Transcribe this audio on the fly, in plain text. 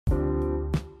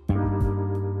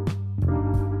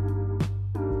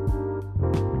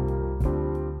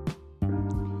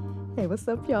what's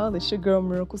up, y'all? It's your girl,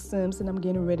 Miracle Sims, and I'm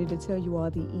getting ready to tell you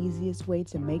all the easiest way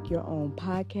to make your own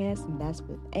podcast, and that's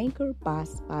with Anchor by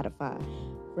Spotify.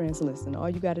 Friends, listen, all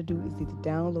you got to do is either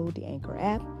download the Anchor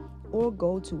app or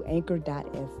go to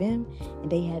anchor.fm, and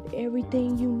they have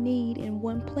everything you need in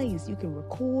one place. You can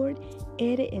record,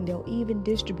 edit, and they'll even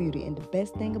distribute it. And the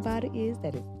best thing about it is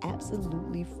that it's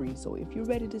absolutely free. So if you're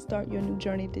ready to start your new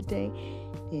journey today,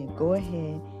 then go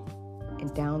ahead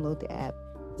and download the app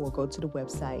or go to the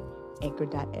website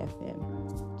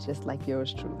anchor.fm, just like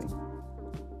yours truly.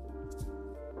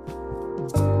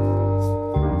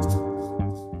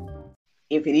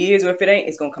 If it is or if it ain't,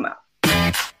 it's gonna come out.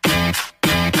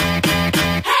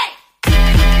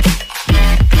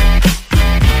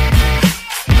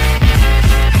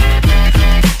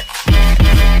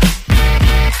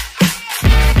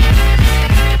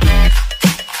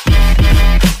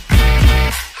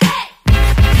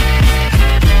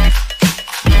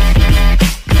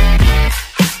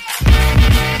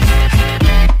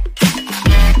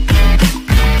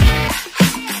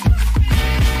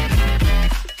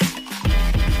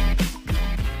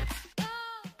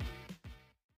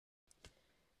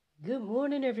 Good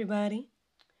morning, everybody.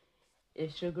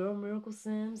 It's your girl, Miracle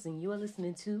Sims, and you are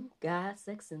listening to God,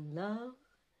 Sex, and Love,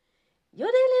 your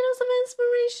daily dose of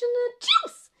inspirational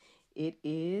juice. It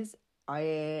is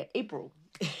April.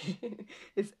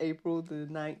 It's April the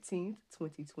 19th,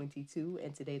 2022,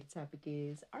 and today the topic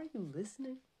is, are you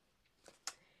listening?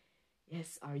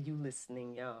 Yes, are you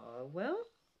listening, y'all? Well,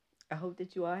 I hope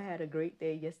that you all had a great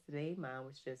day yesterday. Mine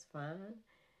was just fine.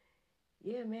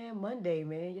 Yeah, man, Monday,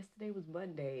 man. Yesterday was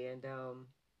Monday, and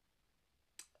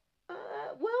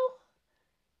well,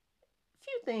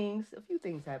 a few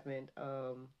things happened.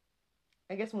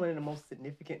 I guess one of the most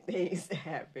significant things that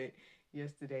happened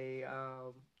yesterday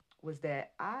was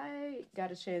that I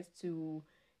got a chance to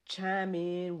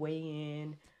weigh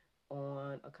in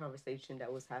on a conversation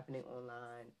that was happening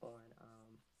online on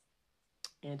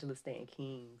Angela Stanton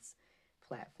King's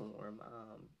platform.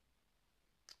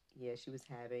 Yeah, she was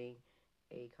having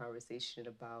a conversation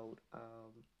about,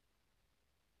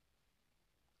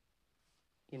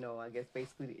 I guess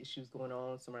basically the issues going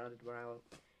on surrounded around,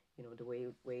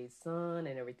 the Wade's son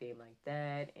and everything like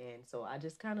that. And so I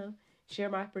just kind of share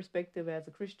my perspective as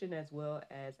a Christian as well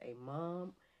as a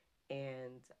mom.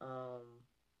 And,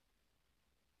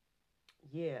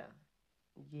 yeah,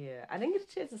 I didn't get a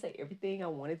chance to say everything I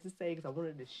wanted to say because I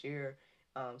wanted to share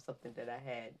something that I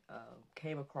had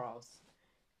came across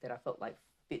that I felt like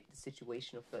fit the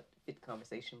situation or fit the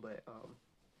conversation. But,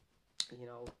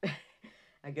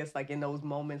 I guess like in those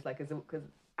moments, like, because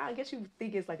I guess you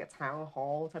think it's like a town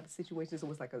hall type of situation. So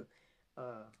it's like a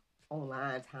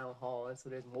online town hall. And so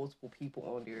there's multiple people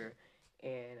on there.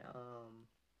 And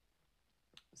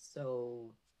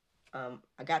I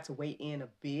got to weigh in a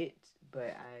bit,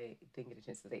 but I didn't get a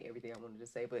chance to say everything I wanted to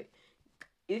say. But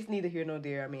it's neither here nor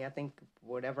there. I mean, I think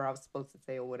whatever I was supposed to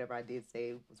say or whatever I did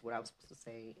say was what I was supposed to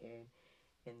say.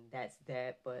 And that's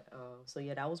that. But so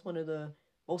yeah, that was one of the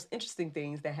most interesting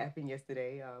things that happened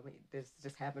yesterday. This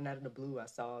just happened out of the blue. I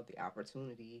saw the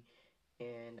opportunity,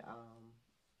 and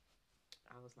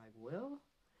I was like, well,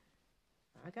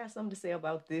 I got something to say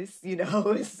about this, and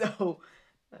so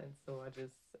I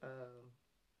just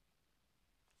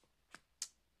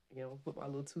put my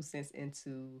little 2 cents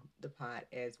into the pot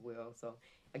as well. So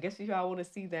I guess if y'all want to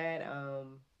see that,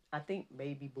 I think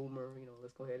maybe Boomer,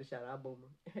 let's go ahead and shout out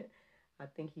Boomer. I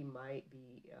think he might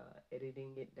be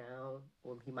editing it down,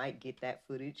 or he might get that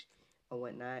footage or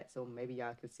whatnot. So maybe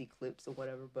y'all can see clips or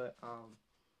whatever. But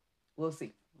we'll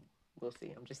see.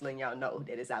 I'm just letting y'all know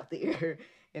that it's out there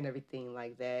and everything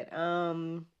like that.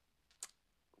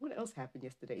 What else happened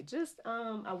yesterday? Just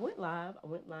I went live.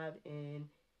 In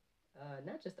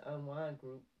not just the Unwind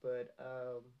group, but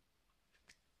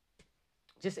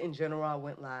just in general. I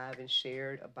went live and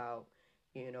shared about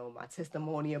my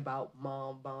testimony about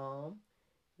Mom Bomb.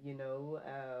 I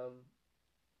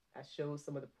showed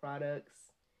some of the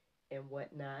products and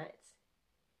whatnot.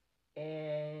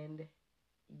 And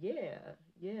yeah.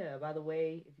 By the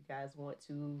way, if you guys want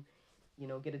to,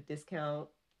 get a discount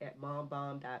at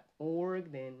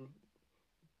mombomb.org, then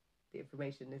the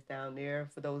information is down there.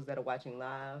 For those that are watching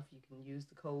live, you can use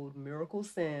the code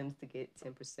MiracleSims to get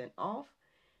 10% off.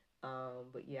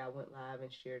 But yeah, I went live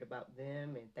and shared about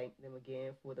them and thanked them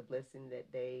again for the blessing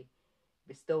that they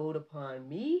bestowed upon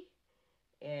me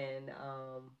and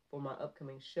for my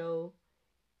upcoming show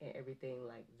and everything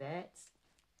like that.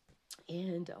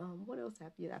 And what else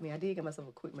happened? I mean, I did get myself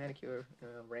a quick manicure,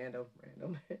 random,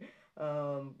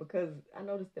 because I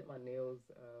noticed that my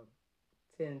nails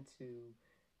tend to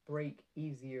break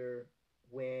easier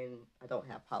when I don't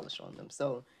have polish on them.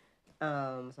 So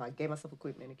So I gave myself a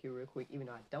quick manicure real quick, even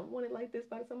though I don't want it like this.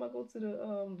 By the time I go to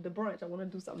the brunch, I want to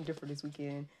do something different this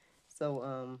weekend.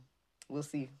 So we'll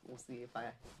see. We'll see if I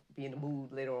be in the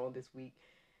mood later on this week.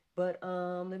 But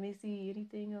let me see.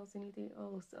 Anything else? Anything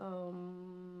else?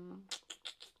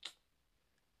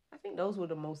 I think those were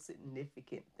the most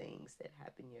significant things that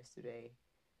happened yesterday.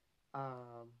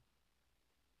 Um,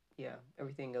 yeah,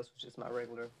 everything else was just my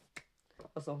regular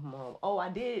hustle from home. Oh, I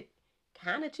did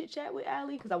kind of chit chat with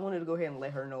Allie because I wanted to go ahead and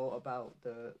let her know about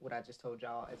the what I just told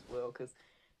y'all as well, because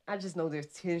I just know there's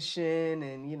tension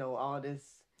and all this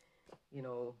you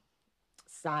know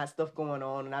side stuff going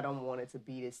on, and I don't want it to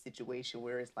be this situation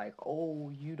where it's like,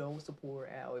 oh, you don't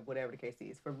support Al, whatever the case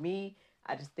is. For me,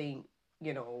 I just think,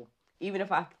 even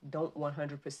if I don't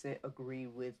 100% agree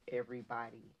with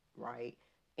everybody, right,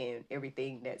 and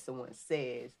everything that someone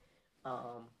says,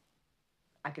 um,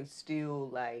 I can still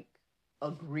like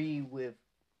agree with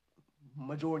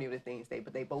majority of the things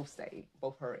but they both say,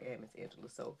 both her and Miss Angela.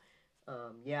 So,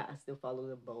 yeah, I still follow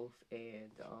them both, and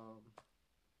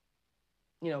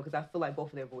because I feel like both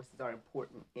of their voices are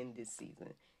important in this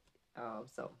season.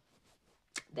 So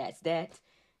that's that.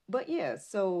 But yeah,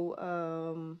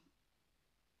 so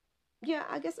yeah,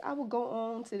 I guess I will go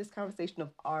on to this conversation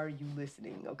of are you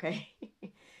listening? Okay.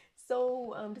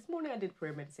 So this morning I did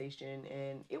prayer meditation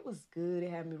and it was good. It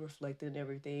had me reflecting and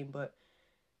everything. But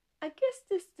I guess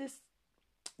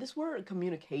this word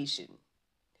communication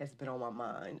has been on my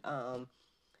mind.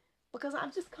 Because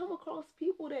I've just come across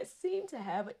people that seem to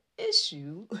have an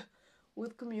issue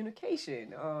with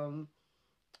communication. Now,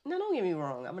 don't get me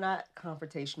wrong, I'm not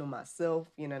confrontational myself,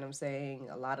 you know what I'm saying?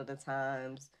 A lot of the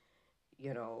times,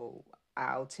 you know,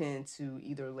 I'll tend to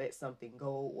either let something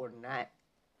go or not,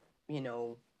 you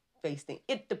know, face things.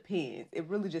 It depends. It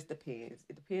really just depends.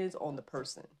 It depends on the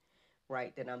person,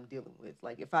 right, that I'm dealing with.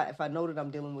 Like if I know that I'm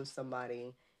dealing with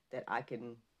somebody that I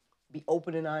can be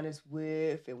open and honest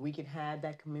with, and we can have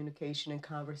that communication and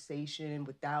conversation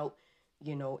without,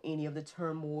 any of the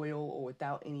turmoil or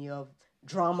without any of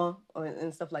drama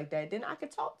and stuff like that, then I can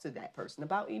talk to that person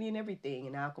about any and everything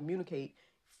and I'll communicate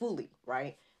fully,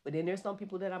 right? But then there's some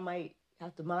people that I might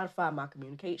have to modify my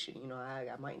communication. I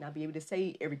might not be able to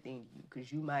say everything to you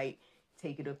because you might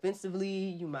take it offensively.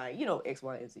 You might, X,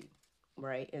 Y, and Z,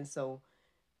 right? And so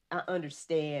I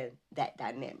understand that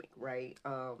dynamic, right?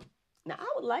 Now,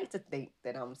 I would like to think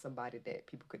that I'm somebody that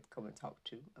people could come and talk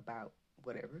to about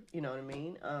whatever, you know what I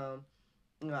mean?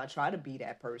 I try to be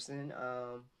that person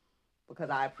because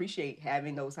I appreciate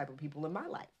having those type of people in my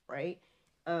life, right?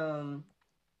 Um,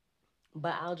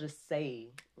 but I'll just say,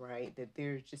 right, that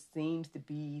there just seems to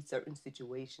be certain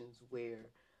situations where,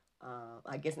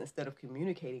 I guess instead of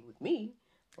communicating with me,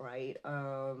 right,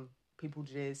 people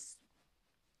just,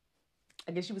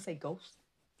 I guess you would say ghost.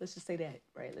 Let's just say that,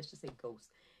 right? Let's just say ghost.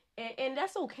 And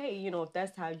that's okay, if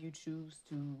that's how you choose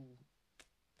to,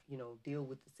 deal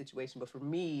with the situation. But for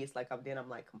me, it's like I'm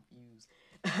like confused.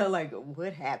 Like,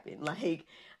 what happened? Like,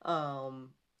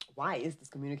 why is this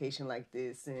communication like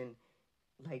this? And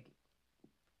like,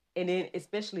 and then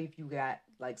especially if you got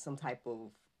like some type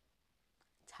of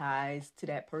ties to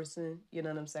that person, you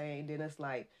know what I'm saying? Then it's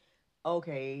like,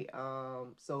 okay,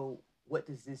 so what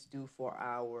does this do for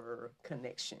our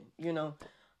connection?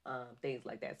 Things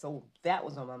like that. So that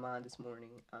was on my mind this morning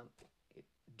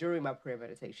during my prayer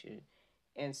meditation.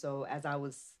 And so as I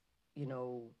was, you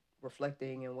know,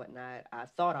 reflecting and whatnot, I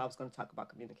thought I was going to talk about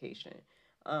communication.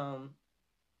 Um,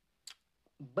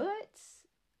 but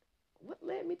what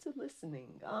led me to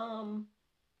listening?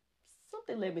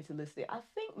 Something led me to listening. I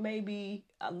think maybe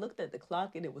I looked at the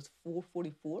clock and it was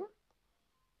 4:44,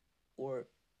 or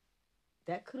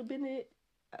that could have been it.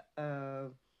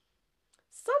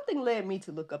 Something led me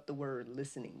to look up the word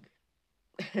listening.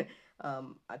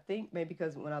 I think maybe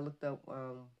because when I looked up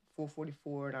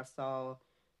 4:44 and I saw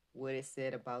what it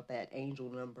said about that angel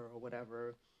number or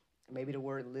whatever, maybe the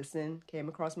word listen came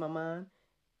across my mind.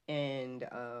 And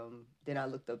then I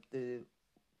looked up the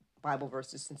Bible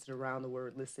verses centered around the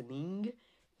word listening,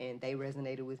 and they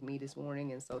resonated with me this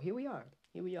morning. And so here we are.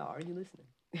 Here we are. Are you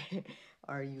listening?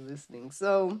 Are you listening?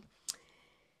 So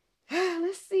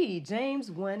let's see. James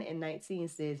 1:19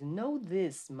 says, "Know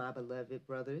this, my beloved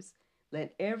brothers.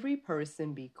 Let every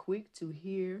person be quick to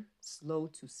hear, slow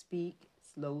to speak,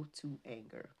 slow to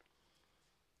anger."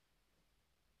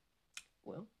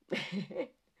 Well,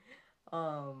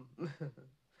 um,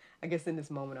 I guess in this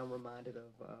moment I'm reminded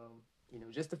of,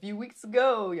 just a few weeks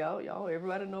ago,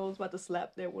 everybody knows about the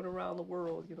slap that went around the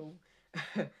world,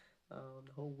 the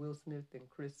whole Will Smith and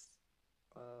Chris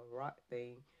Rock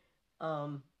thing.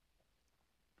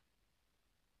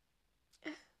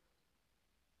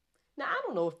 Now Now, I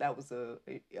don't know if that was a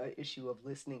issue of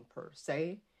listening per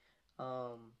se.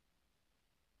 Um,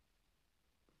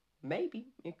 Maybe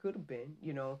it could have been,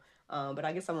 but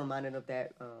I guess I'm reminded of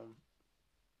that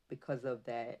because of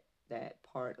that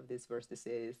part of this verse that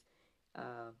says,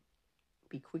 uh,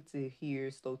 "Be quick to hear,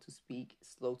 slow to speak,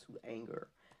 slow to anger."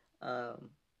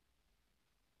 Um,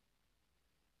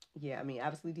 yeah, I mean,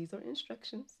 obviously these are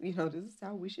instructions. This is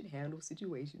how we should handle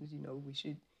situations. We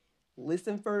should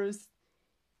listen first,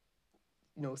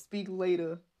 speak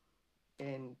later,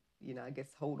 and I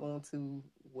guess hold on to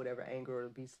whatever anger or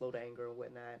be slow to anger and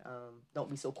whatnot. Don't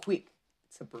be so quick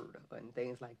to murder and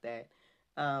things like that.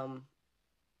 Um,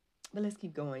 but let's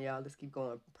keep going, y'all. Let's keep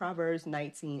going. Proverbs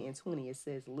 19:20. It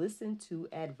says, "Listen to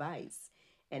advice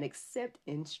and accept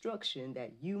instruction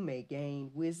that you may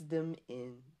gain wisdom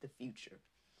in the future."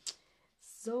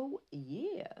 So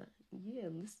yeah,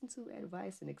 listen to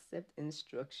advice and accept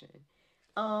instruction.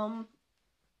 Um,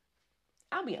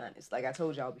 I'll be honest, like I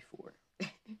told y'all before.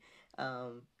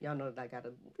 Y'all know that I got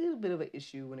a little bit of an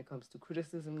issue when it comes to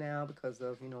criticism now because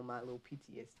of, my little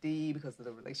PTSD, because of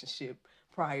the relationship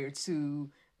prior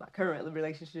to my current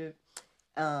relationship,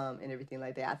 and everything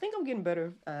like that. I think I'm getting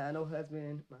better. I know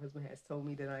my husband has told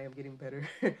me that I am getting better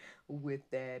with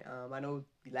that. I know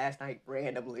last night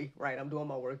randomly, right, I'm doing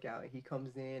my workout and he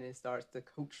comes in and starts to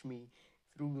coach me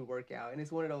through the workout. And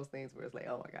it's one of those things where it's like,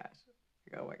 oh my gosh,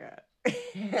 oh my god.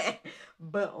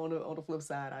 But on the flip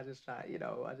side, I just try,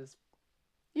 I just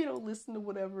listen to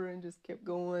whatever and just kept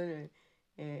going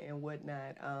and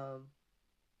whatnot.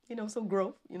 Some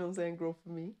growth. You know what I'm saying? Growth for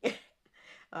me.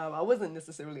 I wasn't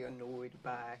necessarily annoyed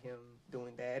by him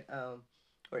doing that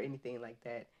or anything like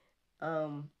that.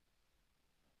 Um,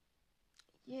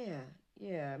 yeah,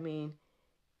 yeah. I mean,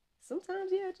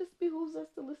 sometimes it just behooves us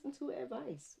to listen to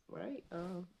advice, right?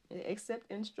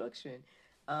 Accept instruction.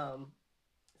 Um,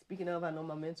 Speaking of, I know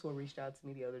my mentor reached out to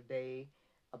me the other day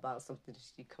about something that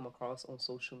she come across on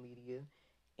social media,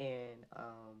 and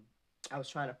I was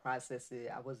trying to process it.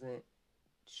 I wasn't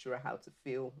sure how to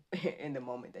feel in the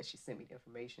moment that she sent me the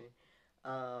information,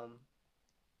 um,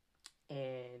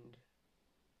 and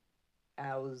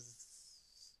I was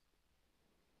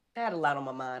I had a lot on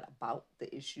my mind about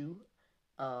the issue.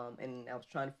 And I was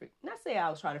trying to not say I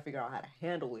was trying to figure out how to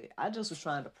handle it. I just was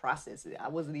trying to process it. I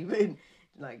wasn't even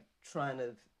like trying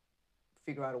to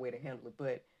figure out a way to handle it.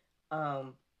 But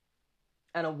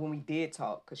I know when we did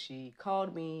talk, because she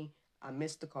called me, I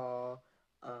missed the call.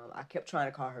 I kept trying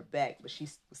to call her back, but she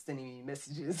was sending me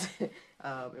messages,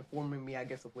 informing me, I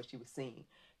guess, of what she was seeing.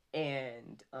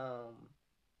 And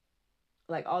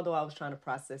like, although I was trying to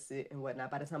process it and whatnot,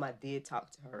 by the time I did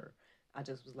talk to her, I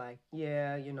just was like,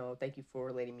 yeah, thank you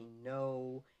for letting me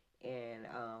know. And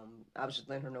I was just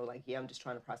letting her know, like, yeah, I'm just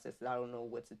trying to process it. I don't know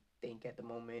what to think at the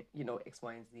moment, X,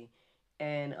 Y, and Z.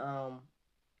 And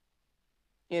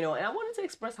and I wanted to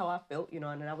express how I felt, and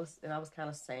I was kind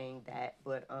of saying that,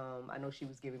 but I know she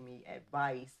was giving me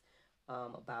advice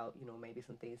about, maybe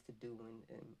some things to do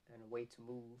and a way to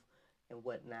move and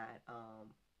whatnot.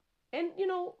 And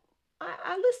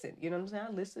I listened, you know what I'm saying?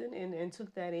 I listened and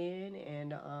took that in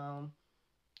and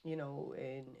and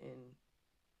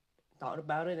thought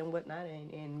about it and whatnot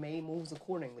and made moves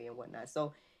accordingly and whatnot.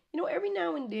 So, every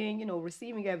now and then,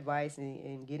 receiving advice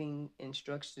and getting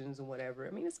instructions and whatever,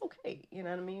 I mean, it's okay. You know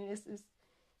what I mean?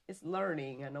 It's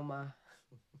learning. I know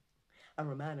I'm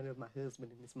reminded of my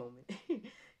husband in this moment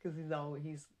because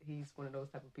he's one of those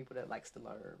type of people that likes to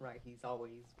learn, right? He's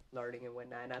always learning and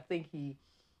whatnot. And I think he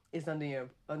is under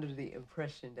the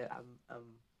impression that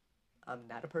I'm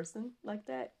not a person like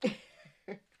that.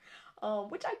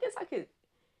 Which I guess I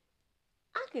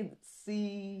could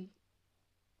see,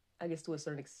 I guess, to a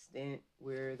certain extent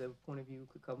where the point of view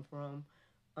could come from.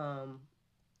 Um,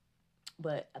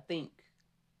 but I think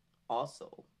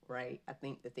also, right, I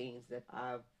think the things that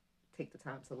I take the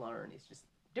time to learn is just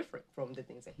different from the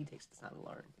things that he takes the time to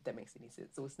learn, if that makes any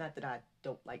sense. So it's not that I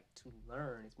don't like to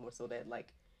learn, it's more so that,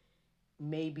 like,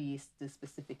 maybe it's the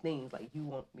specific things, like, you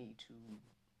want me to,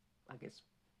 I guess,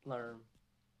 learn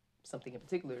something in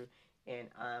particular, and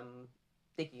I'm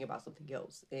thinking about something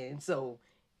else. And so,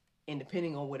 and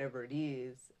depending on whatever it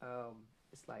is,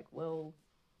 it's like, well,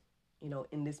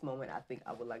 in this moment, I think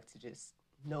I would like to just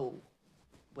know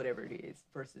whatever it is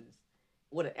versus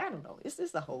what I don't know. It's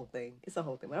just a whole thing. It's a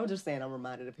whole thing. But I was just saying I'm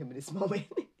reminded of him in this moment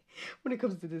when it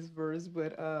comes to this verse.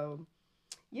 But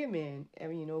yeah, man. I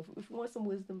mean, if we want some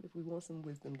wisdom,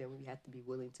 then we have to be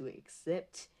willing to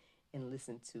accept and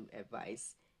listen to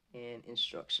advice and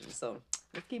instruction. So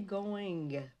let's keep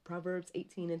going. Proverbs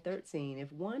 18:13.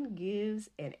 If one gives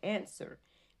an answer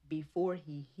before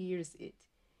he hears it,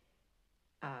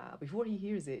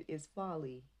 is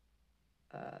folly.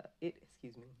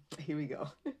 Excuse me. Here we go.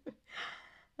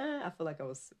 I feel like I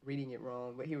was reading it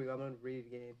wrong, but here we go. I'm going to read it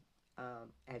again.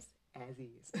 As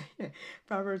is.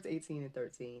 Proverbs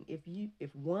 18:13.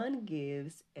 If one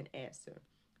gives an answer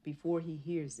before he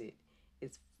hears it,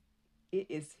 it's it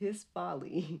is his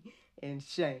folly and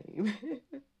shame.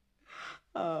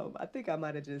 I think I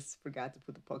might have just forgot to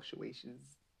put the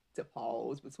punctuations to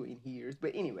pause between hears.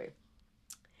 But anyway,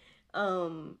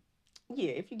 um,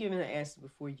 yeah, if you're giving an answer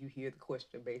before you hear the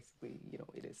question, basically,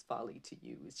 it is folly to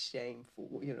you. It's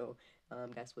shameful.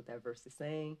 That's what that verse is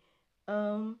saying.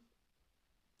 Um,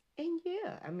 and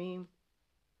yeah, I mean,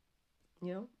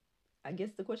 you know, I guess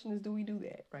the question is, do we do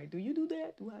that, right? Do you do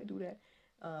that? Do I do that?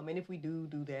 And if we do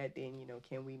that, then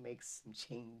can we make some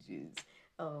changes?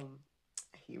 Um,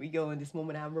 Here we go. In this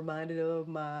moment, I'm reminded of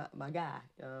my guy,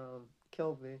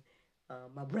 Kelvin,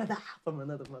 my brother from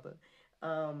another mother.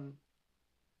 Um,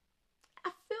 I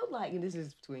feel like, and this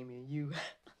is between me and you,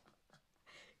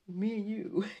 me and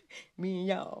you, me and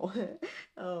y'all.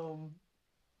 um,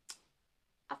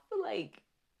 I feel like,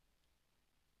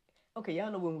 okay,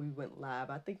 y'all know when we went live.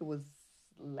 I think it was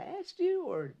last year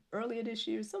or earlier this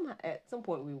year. Somehow, at some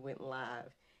point, we went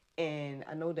live, and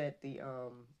I know that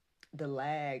the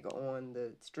lag on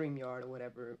the StreamYard or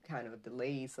whatever kind of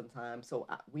delays sometimes. So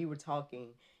we were talking,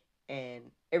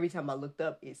 and every time I looked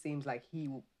up, it seems like he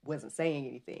wasn't saying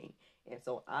anything, and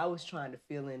so I was trying to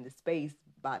fill in the space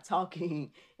by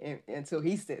talking until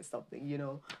he said something.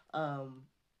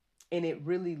 And it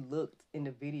really looked in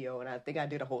the video, and I think I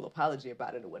did a whole apology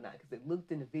about it or whatnot, because it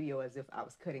looked in the video as if I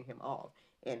was cutting him off,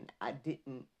 and I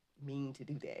didn't mean to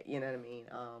do that. You know what I mean?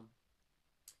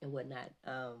 And whatnot.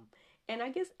 And I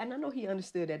guess, and I know he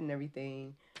understood that and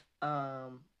everything,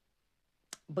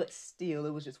 but still,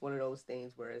 it was just one of those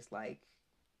things where it's like,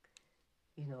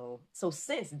 so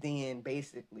since then,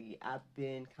 basically, I've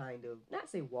been kind of, not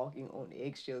say walking on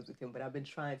eggshells with him, but I've been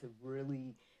trying to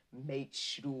really make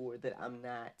sure that I'm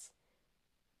not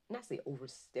say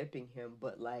overstepping him,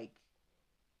 but like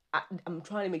I'm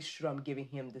trying to make sure I'm giving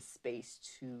him the space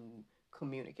to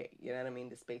communicate. You know what I mean?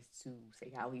 The space to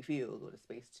say how he feels, or the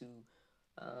space to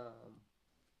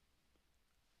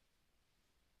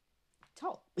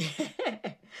talk.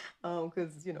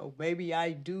 Because maybe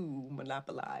I do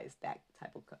monopolize that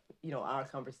type of our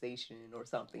conversation or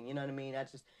something. You know what I mean?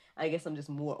 I guess I'm just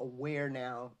more aware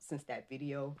now since that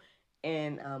video,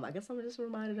 and I guess I'm just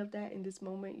reminded of that in this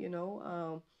moment.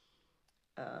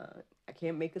 I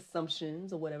can't make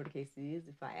assumptions or whatever the case is.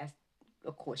 If I ask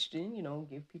a question,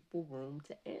 give people room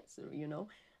to answer,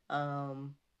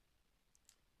 um,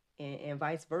 and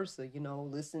vice versa,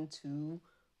 listen to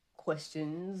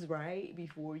questions, right,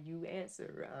 before you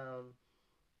answer.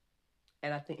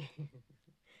 And I think,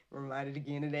 reminded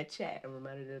again of that chat. I'm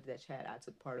reminded of that chat I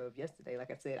took part of yesterday.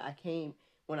 Like I said, I came,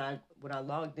 when I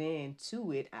logged in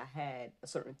to it, I had a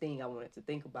certain thing I wanted to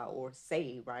think about or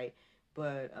say, right?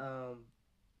 But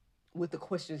with the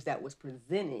questions that was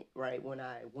presented, right, when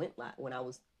I went live, when I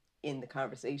was in the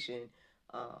conversation,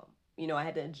 I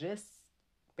had to adjust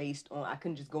based on, I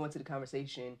couldn't just go into the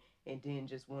conversation and then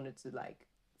just wanted to like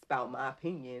spout my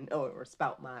opinion, or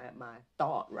spout my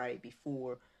thought, right,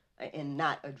 before, and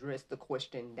not address the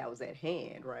question that was at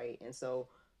hand, right? And so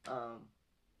I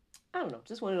don't know,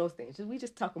 just one of those things. We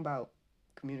just talking about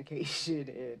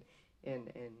communication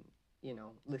and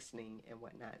listening and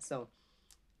whatnot. So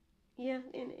yeah,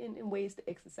 and ways to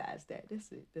exercise that.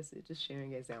 That's it. Just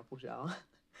sharing examples, y'all.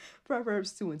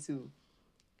 Proverbs 2:2.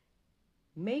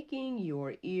 Making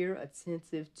your ear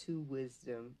attentive to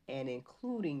wisdom and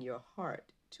including your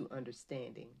heart to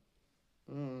understanding.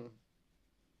 Mm.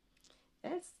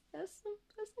 That's some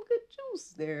good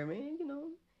juice there, man.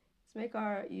 Let's make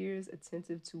our ears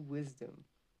attentive to wisdom,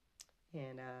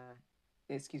 and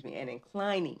and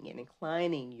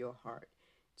inclining your heart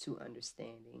to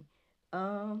understanding.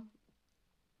 Um,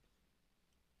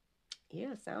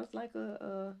 yeah, sounds like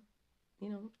a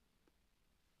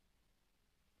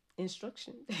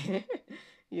instruction.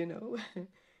 you know,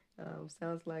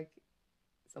 sounds like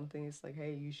something. It's like,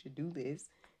 hey, you should do this.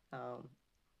 Um,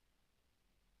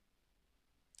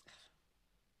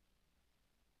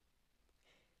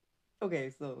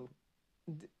 okay, so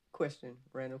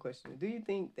random question. Do you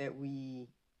think that we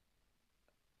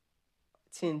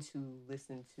tend to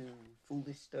listen to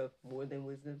foolish stuff more than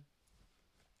wisdom?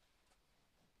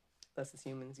 Us as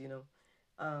humans.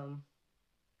 Um,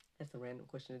 that's a random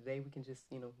question today. We can just,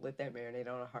 let that marinate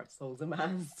on our hearts, souls, and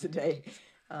minds today.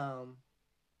 I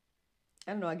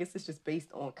don't know. I guess it's just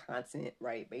based on content,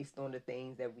 right? Based on the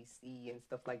things that we see and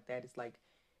stuff like that. It's like,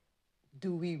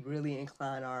 do we really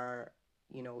incline our,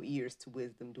 ears to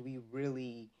wisdom? Do we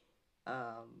really,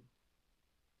 um,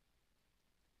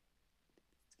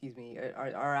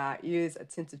 our ears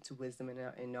attentive to wisdom,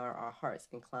 and our hearts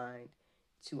inclined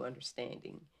to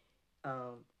understanding?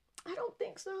 I don't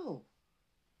think so.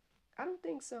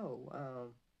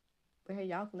 But hey,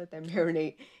 y'all can let that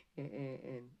marinate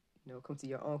and come to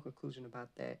your own conclusion about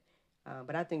that.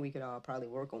 But I think we could all probably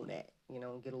work on that,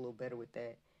 and get a little better with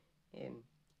that. And,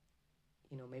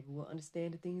 maybe we'll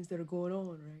understand the things that are going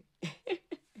on, right?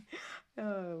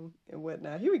 And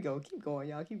whatnot. Here we go. Keep going,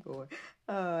 y'all. Keep going.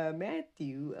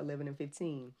 Matthew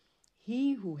 11:15.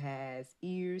 He who has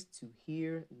ears to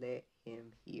hear, let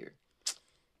him hear.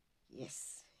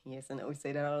 Yes. I know we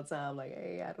say that all the time. Like,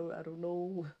 hey, I don't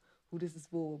know who this is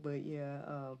for, but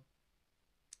yeah.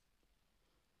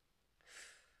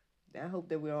 I hope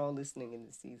that we're all listening in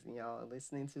this season, y'all.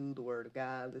 Listening to the Word of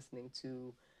God, listening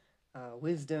to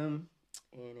wisdom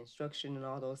and instruction and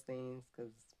all those things,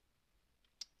 because,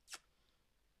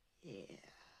 yeah,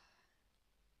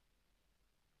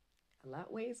 a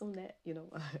lot weighs on that,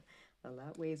 a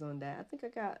lot weighs on that. I think I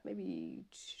got maybe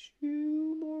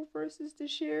 2 more verses to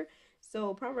share.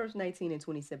 So Proverbs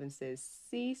 19:27 says,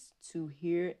 cease to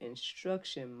hear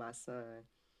instruction, my son,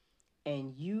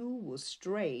 and you will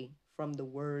stray from the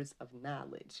words of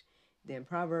knowledge. Then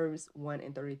Proverbs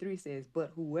 1:33 says,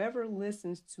 but whoever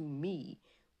listens to me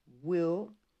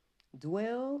will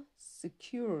dwell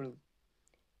securely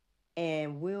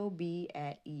and will be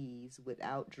at ease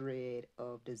without dread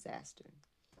of disaster.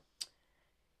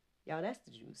 Y'all, that's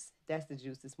the juice. That's the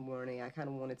juice this morning. I kind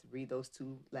of wanted to read those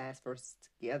 2 last verses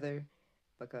together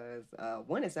because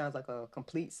one, it sounds like a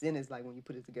complete sentence, like when you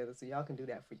put it together. So y'all can do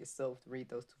that for yourself, to read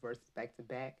those 2 verses back to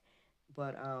back.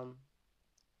 But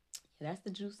that's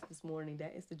the juice this morning.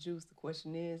 That is the juice. The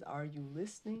question is, are you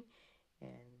listening?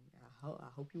 And I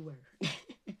hope you were.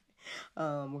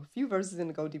 A few verses in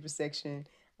the Go Deeper section.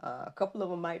 A couple of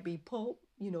them might be pulp,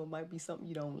 might be something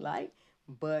you don't like.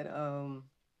 But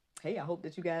hey, I hope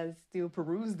that you guys still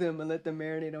peruse them and let them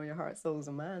marinate on your heart, souls,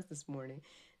 and minds this morning.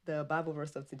 The Bible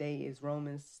verse of today is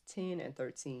Romans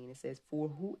 10:13. It says, for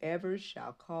whoever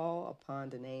shall call upon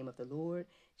the name of the Lord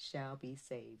shall be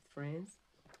saved. Friends,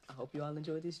 I hope you all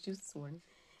enjoyed this juice this morning.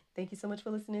 Thank you so much for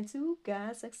listening to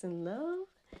God, Sex, and Love,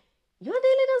 your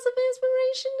daily dose of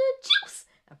inspiration and juice.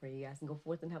 I pray you guys can go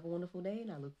forth and have a wonderful day,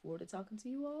 and I look forward to talking to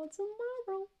you all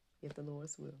tomorrow, if the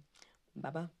Lord's will.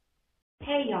 Bye-bye.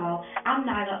 Hey y'all, I'm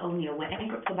Nyla O'Neal with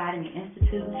Anchor Phlebotomy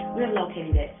Institute. We're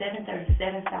located at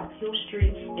 737 South Hill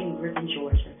Street in Griffin,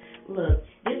 Georgia. Look,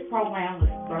 this program was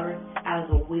birthed out of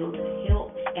a will to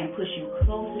help and push you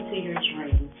closer to your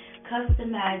dream,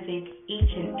 customizing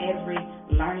each and every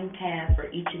learning path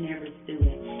for each and every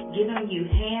student, giving you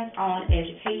hands-on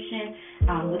education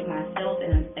with myself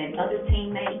and other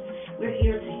teammates. We're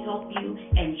here to help you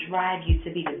and drive you to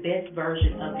be the best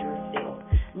version of yourself.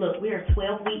 Look, we're a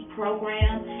 12-week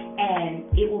program,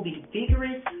 and it will be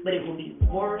vigorous, but it will be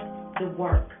worth the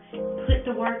work. Put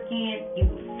the work in, you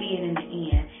will see it in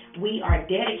the end. We are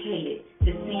dedicated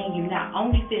to seeing you not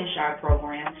only finish our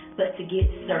program, but to get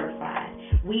certified.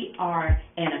 We are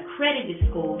an accredited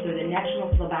school through the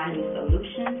National Phlebotomy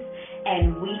Solutions,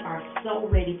 and we are so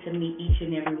ready to meet each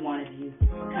and every one of you.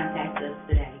 Contact us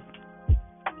today.